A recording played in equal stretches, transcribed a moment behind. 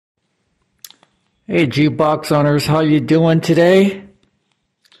Hey JukeBox owners, how you doing today?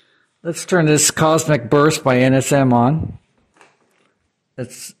 Let's turn this Cosmic Burst by NSM on.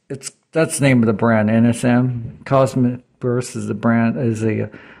 That's the name of the brand, NSM. Cosmic Burst is the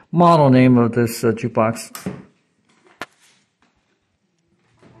model name of this jukebox.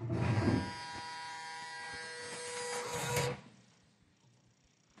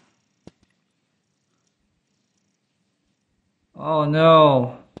 Oh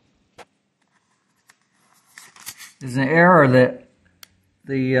no. There's an error that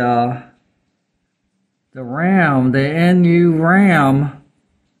the RAM, the NVRAM,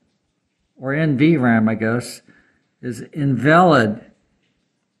 or NVRAM, I guess, is invalid.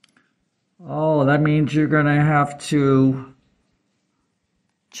 Oh, that means you're going to have to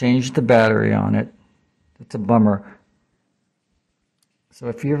change the battery on it. That's a bummer. So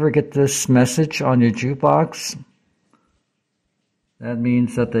if you ever get this message on your jukebox, that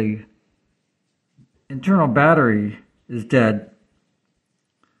means that the internal battery is dead.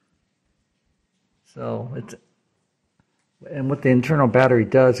 So and what the internal battery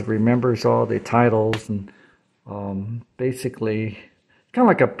does, it remembers all the titles and basically kind of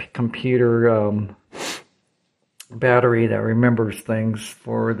like a computer battery that remembers things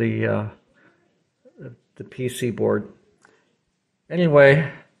for the PC board. Anyway,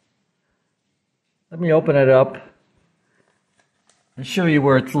 let me open it up and show you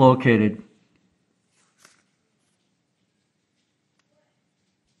where it's located.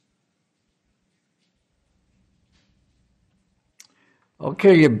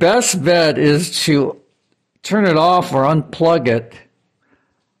 Okay, your best bet is to turn it off or unplug it.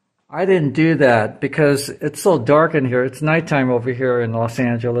 I didn't do that because it's so dark in here. It's nighttime over here in Los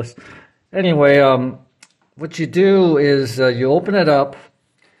Angeles. Anyway, what you do is you open it up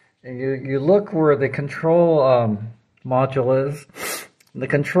and you look where the control module is. The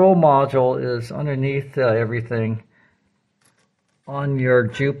control module is underneath everything on your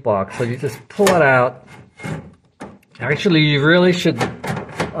jukebox. So you just pull it out. Actually, you really should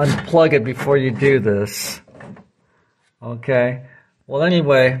unplug it before you do this. Okay. Well,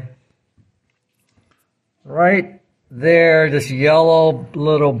 anyway, right there, this yellow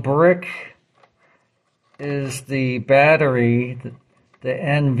little brick is the battery, the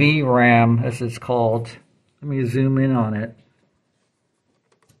NVRAM, as it's called. Let me zoom in on it.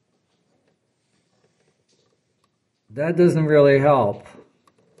 That doesn't really help.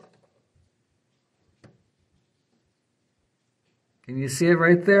 Can you see it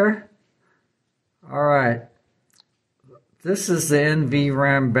right there? All right. This is the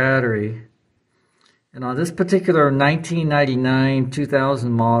NVRAM battery. And on this particular 1999-2000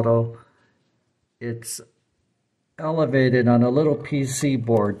 model, it's elevated on a little PC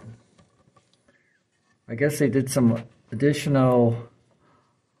board. I guess they did some additional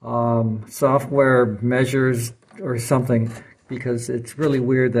software measures or something, because it's really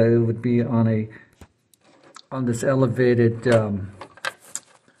weird that it would be on this elevated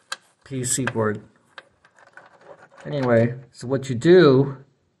PC board. Anyway, so what you do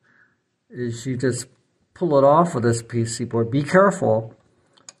is you just pull it off of this PC board. Be careful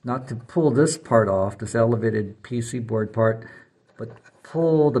not to pull this part off, this elevated PC board part, but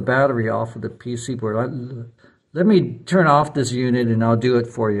pull the battery off of the PC board. Let me turn off this unit and I'll do it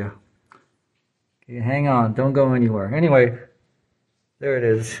for you. Okay, hang on, don't go anywhere. Anyway, there it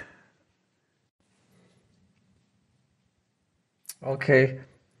is. Okay,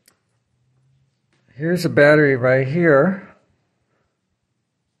 here's a battery right here.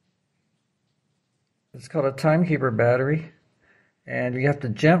 It's called a Timekeeper battery, and you have to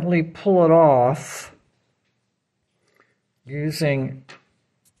gently pull it off using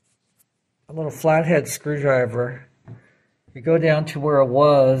a little flathead screwdriver. You go down to where it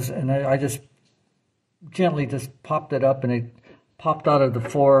was, and I just gently just popped it up, and it popped out of the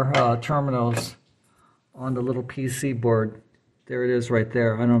four terminals on the little PC board. There it is right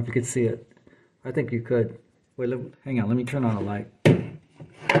there. I don't know if you could see it. I think you could. Wait, hang on. Let me turn on a light.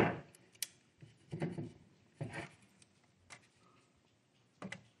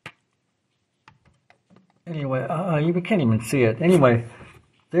 Anyway, you can't even see it. Anyway,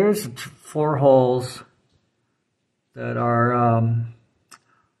 there's 4 holes that are on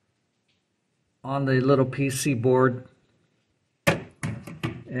the little PC board.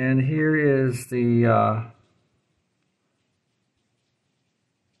 And here is the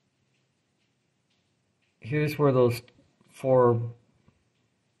here's where those 4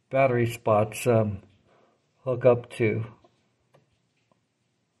 battery spots hook up to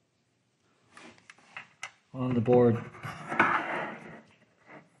on the board.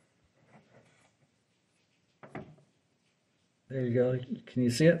 There you go. Can you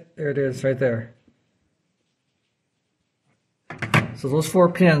see it? There it is right there. So those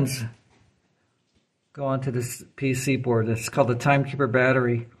 4 pins go onto this PC board. It's called the Timekeeper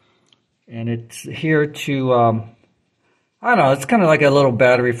battery. And it's here to, I don't know, it's kind of like a little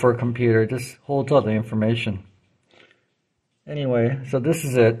battery for a computer. It just holds all the information. Anyway, so this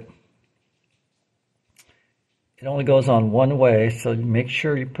is it. It only goes on one way, so make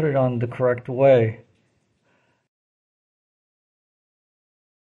sure you put it on the correct way.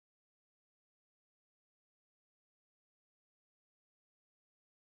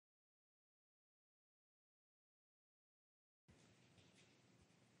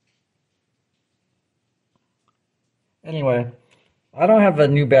 Anyway, I don't have a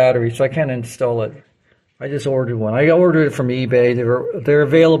new battery, so I can't install it. I just ordered one. I ordered it from eBay. They're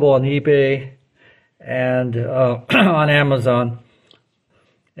available on eBay and on Amazon.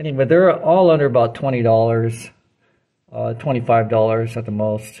 Anyway, they're all under about $20, $25 at the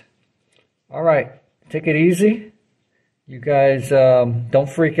most. All right, take it easy. You guys don't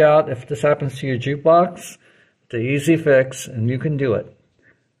freak out if this happens to your JukeBox. It's an easy fix, and you can do it.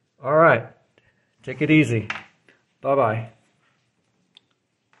 All right, take it easy. Bye-bye.